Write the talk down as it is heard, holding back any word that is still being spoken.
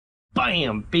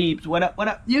Bam, peeps. What up,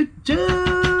 YouTube?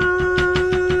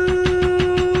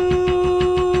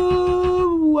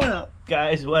 What up,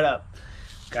 guys? What up?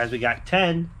 Guys, we got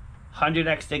 10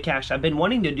 100x to cash. I've been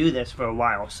wanting to do this for a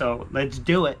while, so let's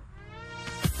do it.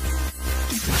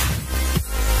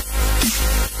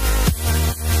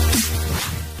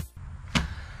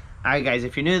 Alright guys,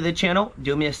 if you're new to the channel,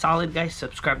 do me a solid, guys,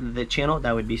 subscribe to the channel.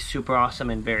 That would be super awesome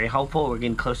and very helpful. We're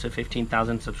getting close to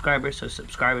 15,000 subscribers, so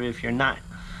subscribe if you're not.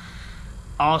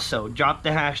 Also, drop the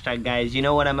hashtag, guys. You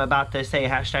know what I'm about to say.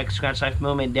 Hashtag Scratch Life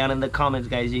Movement down in the comments,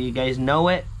 guys. You guys know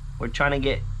it. We're trying to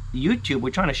get YouTube.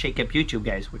 We're trying to shake up YouTube,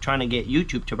 guys. We're trying to get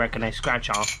YouTube to recognize Scratch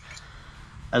Off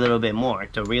a little bit more,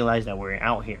 to realize that we're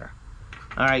out here.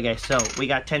 Alright, guys, so we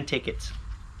got 10 tickets.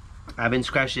 I haven't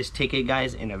scratched this ticket,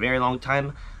 guys, in a very long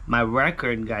time. My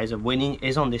record, guys, of winning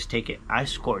is on this ticket. I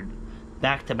scored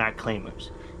back-to-back claimers.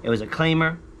 It was a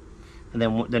claimer, and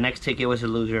then the next ticket was a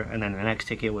loser, and then the next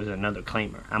ticket was another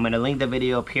claimer. I'm going to link the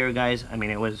video up here, guys. I mean,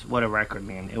 it was, what a record,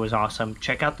 man. It was awesome.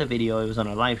 Check out the video. It was on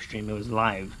a live stream. It was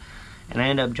live. And I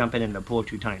ended up jumping in the pool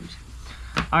 2 times.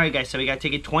 Alright, guys, so we got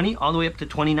ticket 20 all the way up to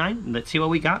 29. Let's see what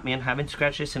we got, man. Haven't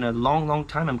scratched this in a long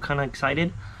time. I'm kind of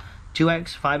excited.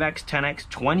 2x, 5x, 10x,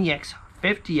 20x,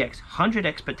 50x,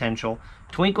 100x potential.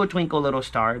 Twinkle Twinkle Little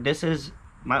Star. This is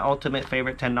my ultimate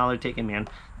favorite $10 ticket, man.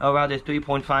 Oh wow, there's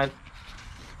 3.5,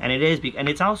 and it is, and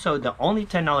it's also the only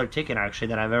 $10 ticket actually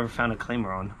that I've ever found a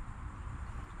claimer on.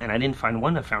 And I didn't find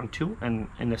one. I found 2, and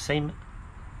in the same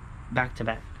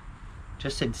back-to-back.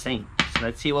 Just insane. So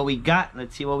let's see what we got.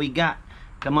 Let's see what we got.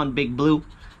 Come on, Big Blue.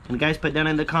 And guys, put down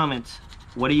in the comments,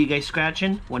 what are you guys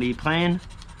scratching? What are you playing?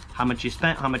 How much you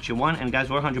spent? How much you won? And guys,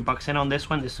 we're 100 bucks in on this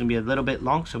one. This is gonna be a little bit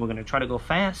long, so we're gonna try to go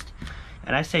fast.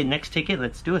 And I say next ticket,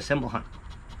 let's do a symbol hunt.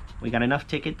 We got enough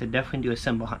ticket to definitely do a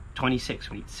symbol hunt.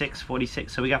 26, we need 6,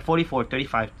 46. So we got 44,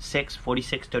 35, 6,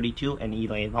 46, 32, and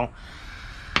 11.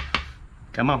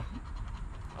 Come on.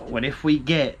 What if we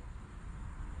get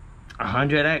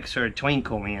 100x or a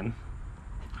twinkle, man?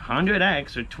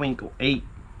 100x or twinkle. 8.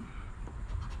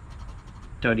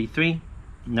 33.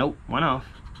 Nope, one off.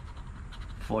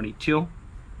 42.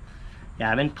 Yeah, I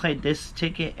haven't played this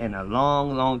ticket in a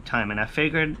long time, and I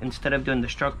figured instead of doing the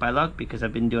Struck by Luck, because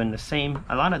I've been doing the same,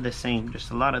 a lot of the same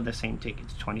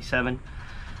tickets. 27,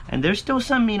 and there's still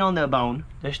some meat on the bone.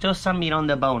 There's still some meat on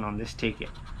the bone on this ticket.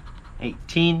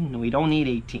 18. We don't need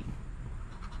 18.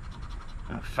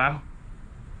 Foul.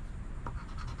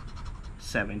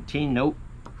 17. Nope.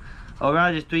 Oh,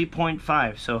 Roger,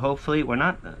 3.5. So hopefully we're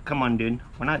not. Come on, dude.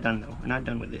 We're not done though. We're not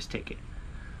done with this ticket.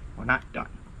 We're not done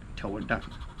until we're done.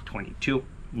 22.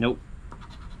 Nope.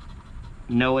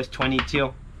 No, it's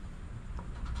 22.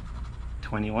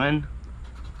 21.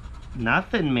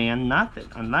 Nothing, man. Nothing.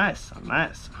 Unless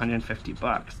 150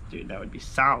 bucks. Dude, that would be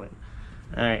solid.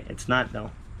 Alright, it's not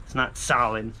though. It's not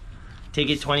solid.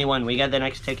 Ticket 21. We got the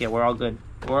next ticket. We're all good.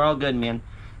 We're all good, man.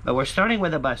 But we're starting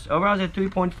with a bust. Overall's at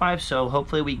 3.5, so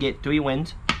hopefully we get 3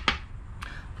 wins.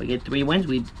 If we get 3 wins,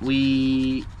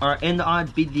 we are in the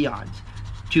odds, beat the odds.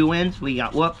 2 wins, we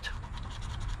got whooped.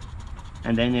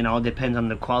 And then it all depends on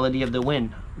the quality of the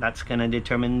win. That's gonna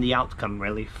determine the outcome,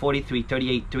 really. 43,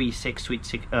 38, 3, 6, sweet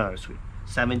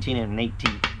 17 and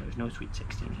 18. There's no sweet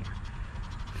 16 here.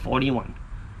 41.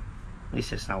 At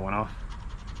least it's not one off.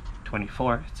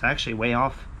 24. It's actually way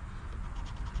off.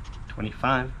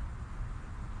 25.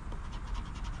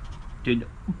 Dude,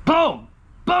 boom!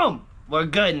 Boom! We're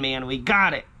good, man. We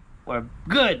got it. We're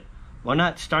good. We're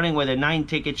not starting with a 9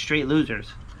 ticket straight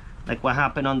losers, like what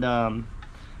happened on the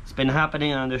it's been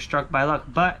happening on the Struck by Luck.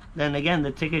 But then again,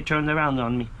 the ticket turned around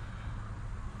on me.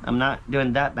 I'm not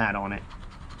doing that bad on it.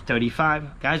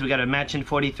 35. Guys, we got a match in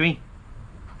 43.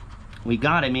 We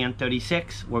got it, man.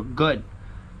 36. We're good.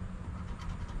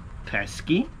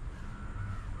 Pesky.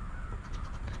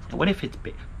 And what if it's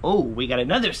big? Oh, we got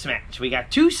another smash. We got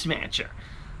 2 smatcher.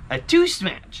 A 2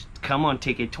 smash. Come on,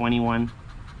 ticket 21.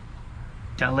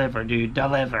 Deliver, dude.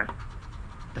 Deliver.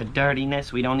 The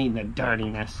dirtiness. We don't need the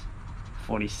dirtiness.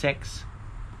 46.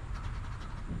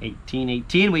 18,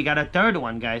 18. We got a third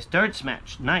one, guys. Third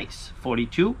smash. Nice.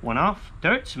 42. One off.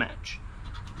 Third smash.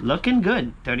 Looking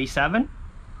good. 37.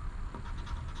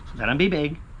 Let them be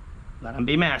big. Let them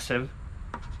be massive.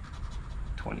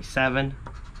 27.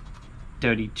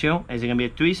 32. Is it going to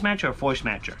be a 3 smatcher or a 4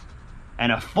 smatcher?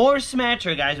 And a 4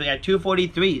 smatcher, guys. We got 2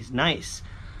 43s. Nice.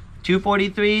 2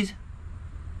 43s.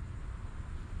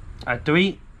 A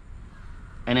 3.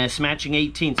 And a smatching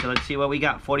 18. So let's see what we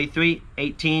got. 43,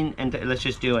 18, and let's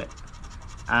just do it.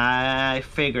 I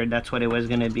figured that's what it was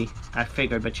going to be. I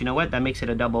figured. But you know what? That makes it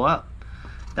a double up.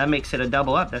 That makes it a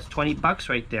double up. That's 20 bucks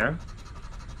right there.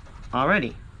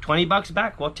 Already. 20 bucks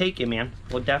back. We'll take it, man.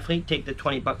 We'll definitely take the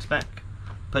 20 bucks back.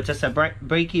 Puts us at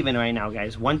break even right now,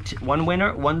 guys. One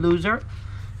winner, one loser.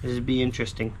 This would be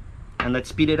interesting. And let's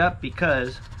speed it up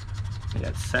because we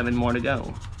got 7 more to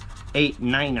go. 8,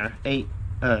 9er, 8,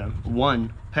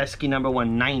 1, pesky number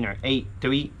 1, 9er, 8,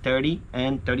 3, 30,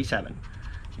 and 37.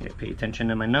 You gotta pay attention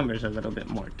to my numbers a little bit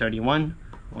more. 31,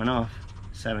 1 off,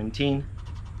 17,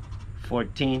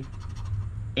 14,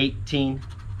 18,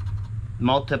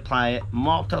 multiply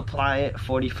it,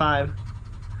 45.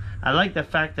 I like the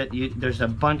fact that there's a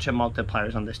bunch of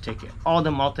multipliers on this ticket. All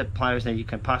the multipliers that you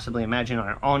can possibly imagine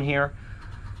are on here,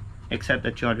 except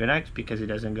the 200x because it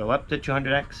doesn't go up to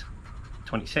 200x.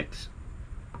 26.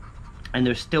 And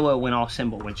there's still a win all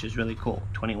symbol, which is really cool.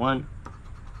 21.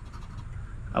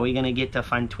 Are we gonna get to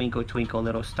find Twinkle Twinkle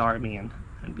Little Star, man?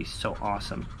 That'd be so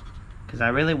awesome. Because I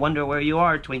really wonder where you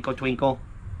are, Twinkle Twinkle.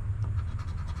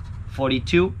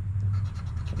 42.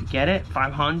 Can we get it?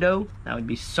 5 hundo. That would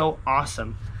be so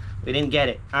awesome. We didn't get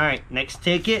it. Alright, next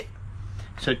ticket.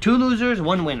 So 2 losers,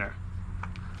 1 winner.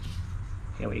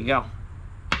 Here we go.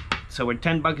 So we're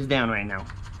 10 bucks down right now.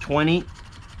 20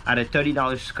 out of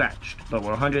 $30 scratched. But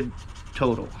we're 100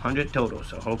 total. 100 total.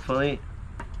 So hopefully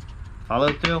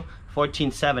follow through.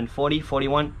 14, 7, 40,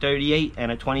 41, 38,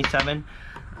 and a 27.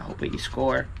 I hope we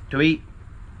score. 3.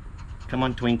 Come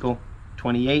on, Twinkle.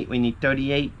 28. We need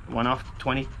 38. 1 off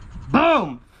 20.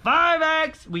 Boom!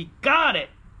 5x! We got it!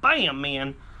 Bam,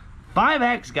 man.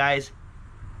 5x, guys.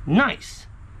 Nice.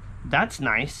 That's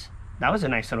nice. That was a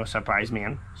nice little surprise,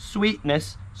 man.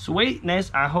 Sweetness.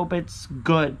 Sweetness. I hope it's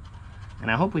good. And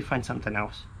I hope we find something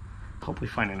else. I hope we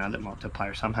find another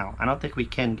multiplier somehow. I don't think we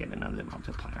can get another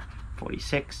multiplier.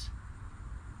 46.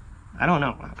 I don't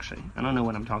know, actually. I don't know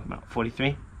what I'm talking about.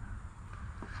 43.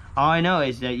 All I know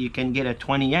is that you can get a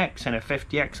 20x and a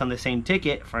 50x on the same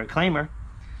ticket for a claimer.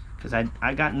 Because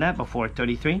I gotten that before.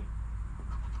 33.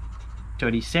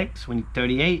 36. We need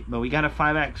 38. But we got a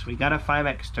 5x. We got a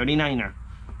 5x. 39er.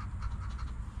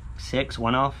 6.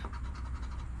 1 off.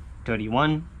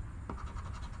 31.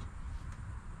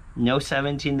 No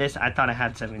 17 this. I thought I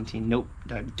had 17. Nope.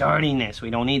 The dirtiness. We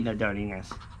don't need the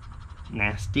dirtiness.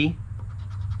 Nasty.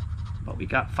 But we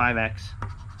got 5x.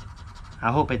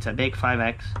 I hope it's a big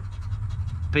 5x.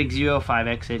 Big 0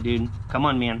 5x it, dude. Come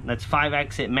on, man. Let's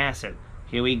 5x it massive.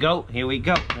 Here we go. Here we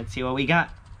go. Let's see what we got.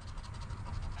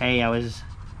 Hey, I was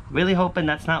really hoping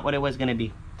that's not what it was going to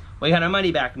be. We got our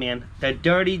money back, man. The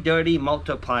dirty, dirty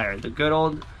multiplier. The good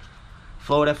old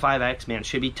Florida 5x, man.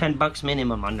 Should be 10 bucks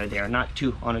minimum under there. Not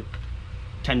 2 on a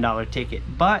 $10 ticket.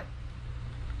 But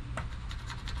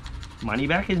money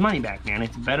back is money back, man.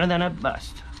 It's better than a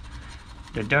bust.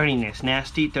 The dirtiness.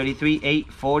 Nasty. 33,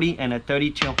 8, 40, and a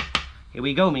 32. Here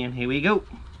we go, man. Here we go.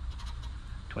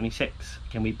 26.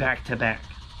 Can we back to back?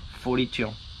 42.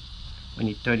 We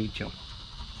need 32.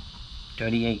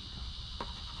 38.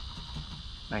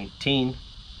 19.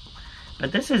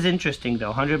 But this is interesting though.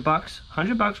 100 bucks.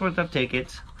 100 bucks worth of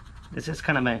tickets. This is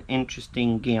kind of an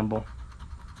interesting gamble.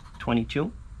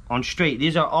 22. On straight.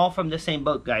 These are all from the same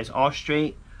book, guys. All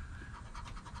straight.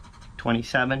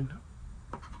 27.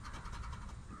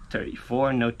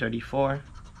 34. No 34.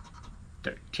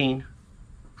 13.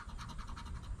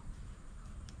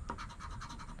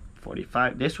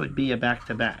 45. This would be a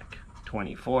back-to-back.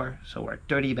 24. So we're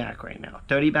 30 back right now.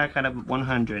 30 back out of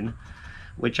 100.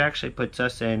 Which actually puts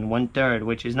us in 1/3,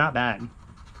 which is not bad.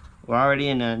 We're already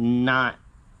in a not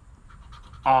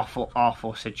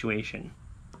awful situation.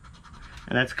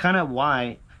 And that's kind of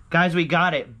why, guys, we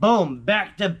got it. Boom,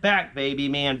 back to back, baby,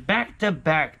 man. Back to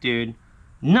back, dude.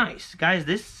 Nice. Guys,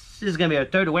 this is going to be our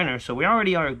 3rd winner, so we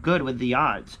already are good with the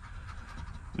odds.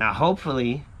 Now,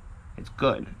 hopefully, it's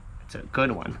good. It's a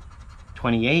good one.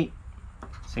 28.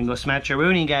 Single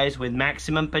smatcheroonie, guys, with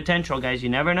maximum potential, guys. You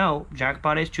never know.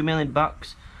 Jackpot is $2 million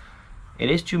bucks. It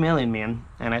is $2 million, man.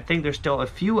 And I think there's still a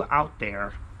few out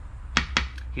there.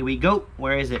 Here we go.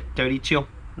 Where is it? 32.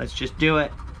 Let's just do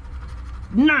it.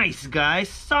 Nice, guys.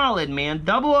 Solid, man.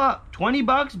 Double up. 20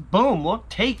 bucks. Boom. We'll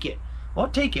take it. We'll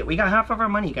take it. We got half of our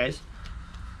money, guys.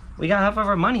 We got half of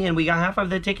our money, and we got half of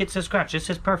the tickets to scratch. This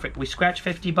is perfect. We scratched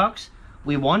 50 bucks.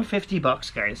 We won 50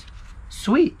 bucks, guys.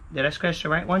 Sweet. Did I scratch the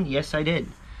right one? Yes, I did.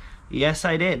 Yes,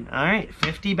 I did. All right,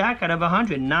 50 back out of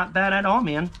 100. Not bad at all,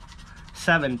 man.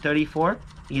 7, 34,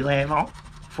 11,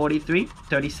 43,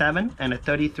 37, and a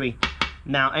 33.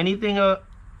 Now, anything,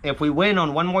 if we win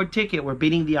on one more ticket, we're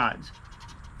beating the odds.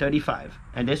 35.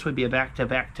 And this would be a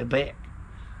back-to-back-to-back,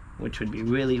 which would be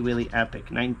really, really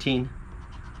epic. 19.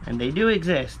 And they do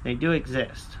exist. They do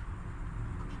exist.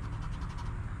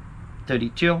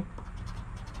 32.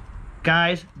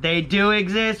 Guys, they do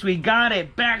exist. We got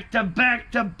it. Back to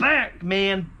back to back,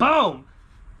 man. Boom.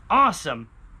 Awesome.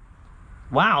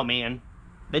 Wow, man.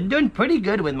 Been doing pretty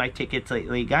good with my tickets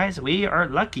lately, guys. We are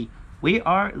lucky. We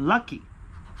are lucky.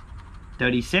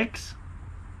 36.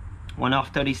 One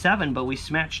off 37, but we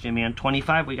smashed it, man.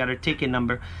 25, we got our ticket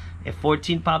number. If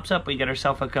 14 pops up, we get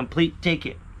ourselves a complete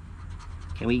ticket.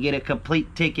 Can we get a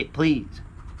complete ticket, please?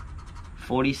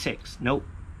 46. Nope.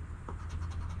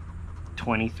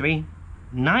 23.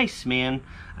 Nice, man.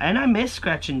 And I miss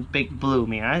scratching Big Blue,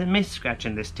 man. I miss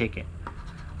scratching this ticket.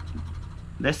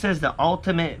 This is the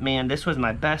ultimate, man. This was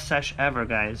my best sesh ever,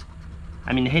 guys.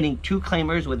 I mean, hitting 2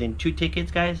 claimers within 2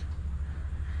 tickets, guys.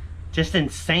 Just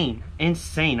insane.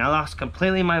 Insane. I lost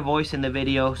completely my voice in the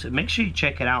video, so make sure you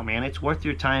check it out, man. It's worth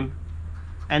your time.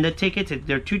 And the tickets,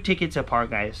 they're 2 tickets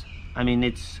apart, guys. I mean,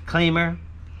 it's claimer,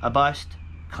 a bust,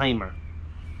 claimer.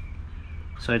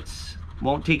 So it's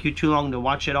won't take you too long to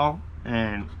watch it all,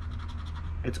 and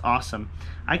it's awesome.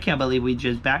 I can't believe we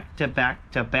just back to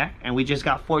back to back, and we just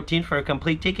got 14 for a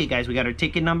complete ticket, guys. We got our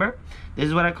ticket number. This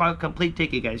is what I call a complete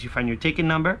ticket, guys. You find your ticket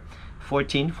number,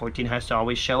 14. 14 has to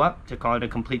always show up to call it a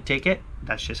complete ticket.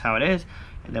 That's just how it is.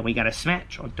 And then we got a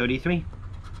smash on 33,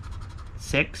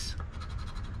 6,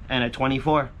 and a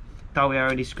 24. Thought we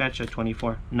already scratched a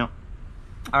 24. No.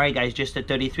 All right, guys, just a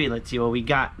 33. Let's see what we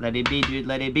got. Let it be, dude.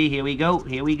 Let it be. Here we go.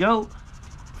 Here we go.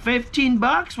 15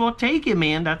 bucks. We'll take it,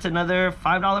 man. That's another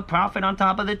 $5 profit on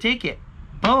top of the ticket.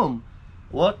 Boom.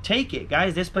 We'll take it,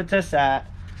 guys. This puts us at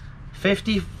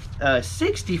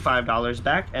 $65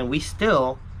 back, and we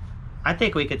still, I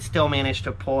think we could still manage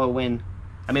to pull a win.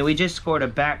 I mean, we just scored a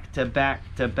back to back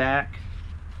to back,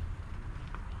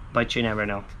 but you never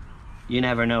know. You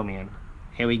never know, man.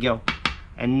 Here we go.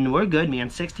 And we're good, man.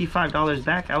 $65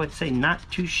 back. I would say not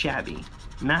too shabby.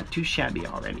 Not too shabby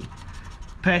already.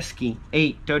 Pesky,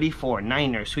 8, 34,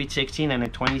 Niner, Sweet 16, and a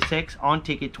 26. On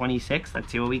ticket 26.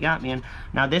 Let's see what we got, man.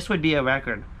 Now, this would be a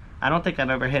record. I don't think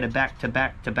I've ever hit a back to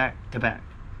back to back to back.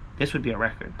 This would be a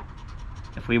record.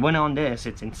 If we went on this,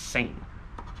 it's insane.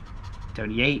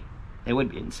 38. It would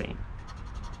be insane.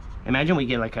 Imagine we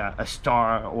get like a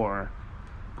star or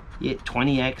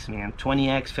 20x, man.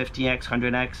 20x, 50x,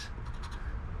 100x.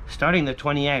 Starting the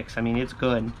 20x, I mean, it's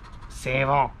good. Save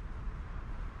all.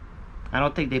 I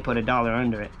don't think they put $1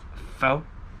 under it. Foe?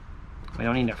 We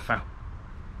don't need a foe.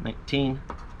 19.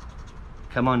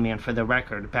 Come on, man, for the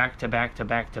record. Back to back to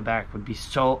back to back would be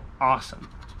so awesome.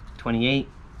 28.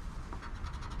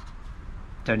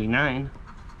 39.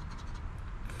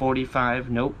 45.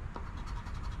 Nope.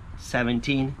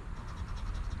 17.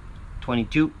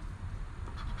 22.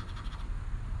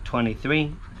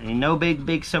 23. Ain't no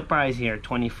big surprise here.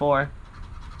 24.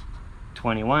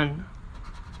 21.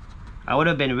 I would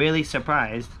have been really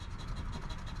surprised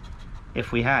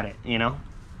if we had it, you know.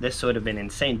 This would have been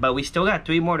insane. But we still got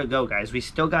 3 more to go, guys. We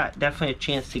still got definitely a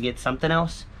chance to get something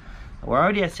else. We're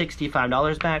already at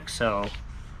 $65 back, so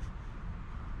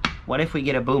what if we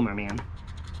get a boomer, man?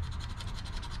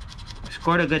 We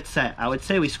scored a good set. I would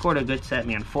say we scored a good set,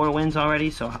 man. 4 wins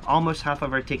already, so almost half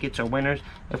of our tickets are winners.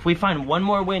 If we find one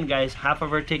more win, guys, half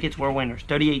of our tickets were winners.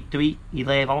 38, 3,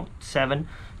 11, 7,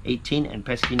 18, and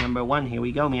pesky number 1. Here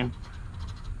we go, man.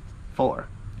 4.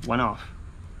 1 off.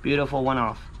 Beautiful 1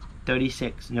 off.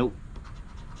 36. Nope.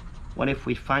 What if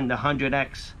we find the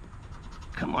 100x?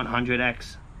 Come on,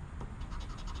 100x.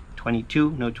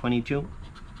 22. No 22.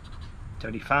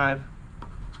 35.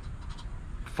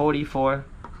 44.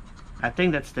 I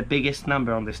think that's the biggest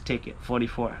number on this ticket.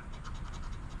 44.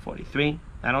 43.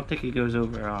 I don't think it goes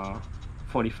over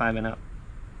 45 and up.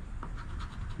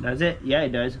 Does it? Yeah,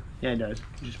 it does. Yeah, it does.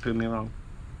 Just prove me wrong.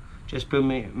 Just prove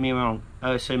me wrong.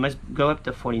 Oh, so it must go up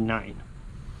to 49.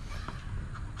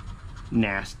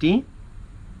 Nasty.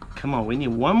 Come on, we need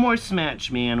one more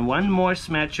smash, man. One more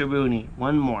smatch-a-rooney.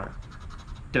 One more.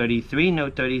 33, no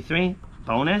 33.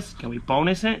 Bonus. Can we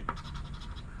bonus it?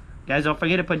 Guys, don't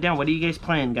forget to put down, what are you guys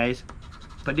playing, guys?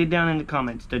 Put it down in the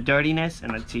comments. The dirtiness,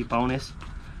 and let's see, bonus.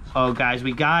 Oh, guys,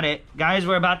 we got it. Guys,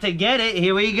 we're about to get it.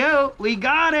 Here we go. We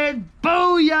got it.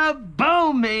 Booyah,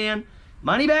 boom, man.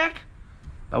 Money back?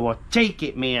 But we'll take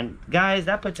it, man. Guys,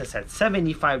 that puts us at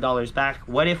 $75 back.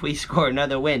 What if we score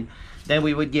another win? Then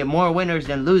we would get more winners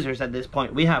than losers at this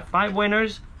point. We have 5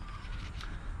 winners,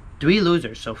 3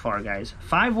 losers so far, guys.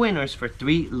 5 winners for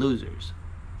 3 losers.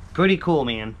 Pretty cool,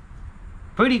 man.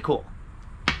 Pretty cool.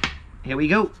 Here we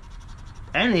go.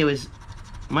 And it was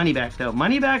money back, though.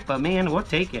 Money back, but, man, we'll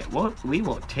take it. We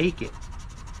will take it.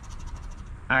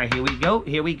 All right, here we go.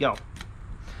 Here we go.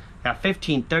 Got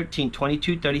 15, 13,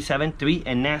 22, 37, 3,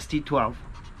 and nasty 12.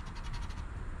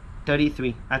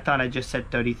 33. I thought I just said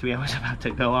 33. I was about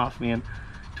to go off, man.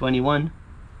 21.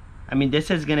 I mean, this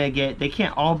is gonna get, they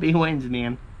can't all be wins,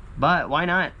 man. But why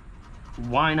not?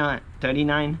 Why not?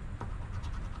 39.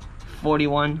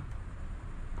 41.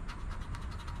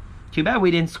 Too bad we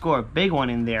didn't score a big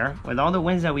one in there. With all the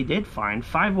wins that we did find,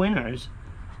 5 winners.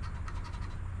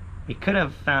 We could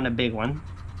have found a big one.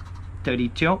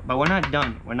 32, but we're not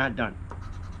done. We're not done.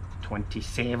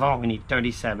 27. Oh, we need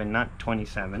 37, not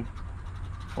 27.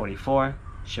 44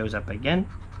 shows up again.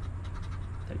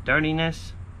 The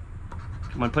dirtiness.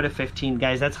 Come on, put a 15,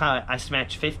 guys. That's how I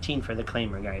smashed 15 for the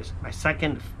claimer, guys. My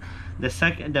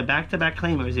the back-to-back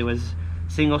claimers, it was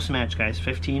single smash, guys.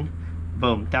 15,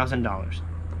 boom, $1,000.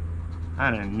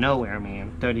 Out of nowhere,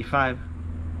 man. 35,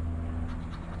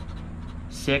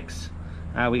 6.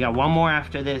 We got one more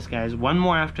after this, guys. One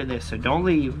more after this, so don't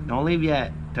leave. Don't leave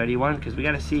yet. 31, because we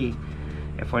got to see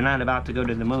if we're not about to go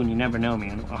to the moon. You never know,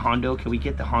 man. A Hondo, can we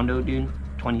get the Hondo, dude?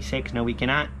 26, no, we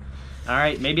cannot. All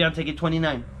right, maybe I'll take it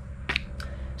 29.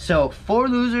 So 4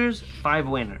 losers, 5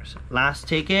 winners. Last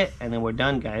ticket, and then we're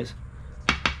done, guys.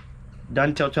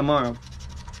 Done till tomorrow.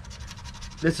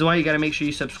 This is why you got to make sure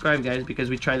you subscribe, guys, because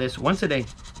we try this once a day.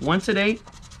 Once a day,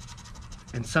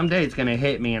 and someday it's going to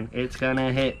hit, man. It's going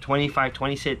to hit 25,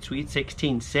 26, Sweet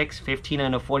 16, 6, 15,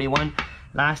 and a 41.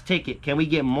 Last ticket. Can we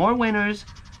get more winners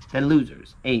than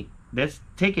losers? 8. This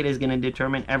ticket is going to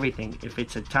determine everything, if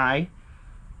it's a tie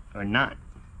or not.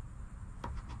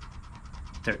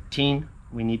 13.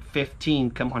 We need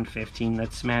 15. Come on, 15.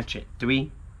 Let's match it.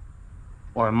 3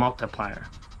 or a multiplier.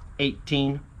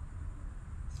 18.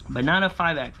 But not a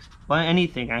 5x. Well,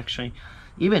 anything, actually.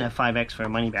 Even a 5x for a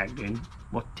money back, dude.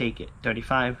 We'll take it.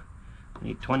 35. We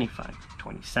need 25.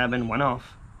 27. One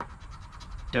off.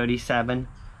 37.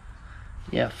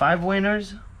 Yeah, 5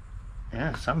 winners.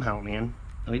 Yeah, somehow, man.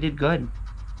 We did good.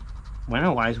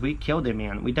 Winner-wise, we killed it,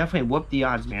 man. We definitely whooped the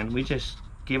odds, man. We just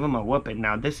gave them a whooping.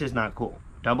 Now, this is not cool.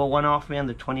 Double one off, man.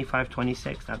 The 25,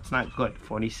 26. That's not good.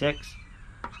 46.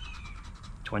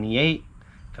 28.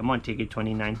 Come on, ticket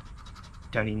 29.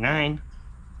 39.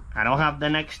 I don't have the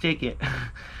next ticket.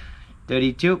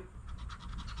 32.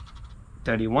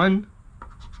 31.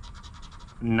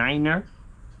 9er.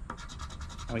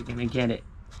 Are we gonna get it?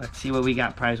 Let's see what we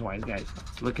got prize-wise, guys.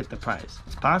 Let's look at the prize.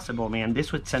 It's possible, man.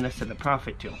 This would send us to the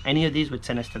profit, too. Any of these would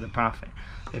send us to the profit.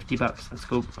 50 bucks.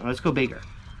 Let's go bigger.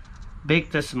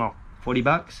 Big to small. 40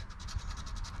 bucks.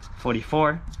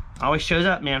 44. Always shows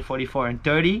up, man. 44 and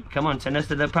 30. Come on, send us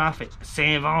to the profit.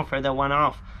 Save all for the one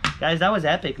off. Guys, that was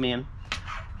epic, man.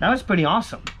 That was pretty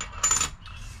awesome.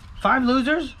 5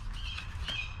 losers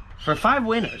for 5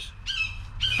 winners.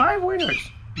 5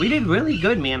 winners. We did really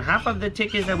good, man. Half of the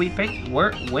tickets that we picked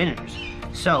were winners.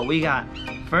 So we got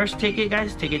first ticket,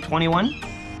 guys, ticket 21,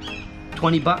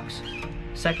 20 bucks.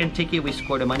 Second ticket, we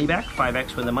scored a money back,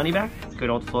 5x for the money back. Good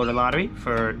old Florida lottery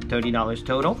for $30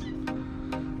 total.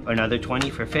 Another 20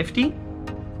 for 50.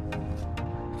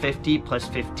 50 plus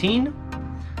 15,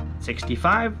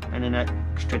 65, and an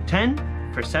extra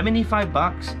 10 for 75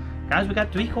 bucks. Guys, we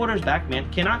got 3/4 back, man.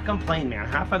 Cannot complain, man.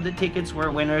 Half of the tickets were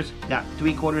winners. Got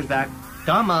 3/4 back.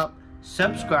 Thumb up,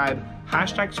 subscribe,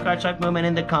 hashtag scratch like movement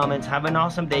in the comments. Have an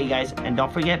awesome day, guys, and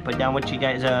don't forget, put down what you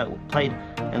guys played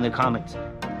in the comments.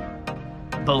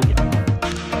 Boom.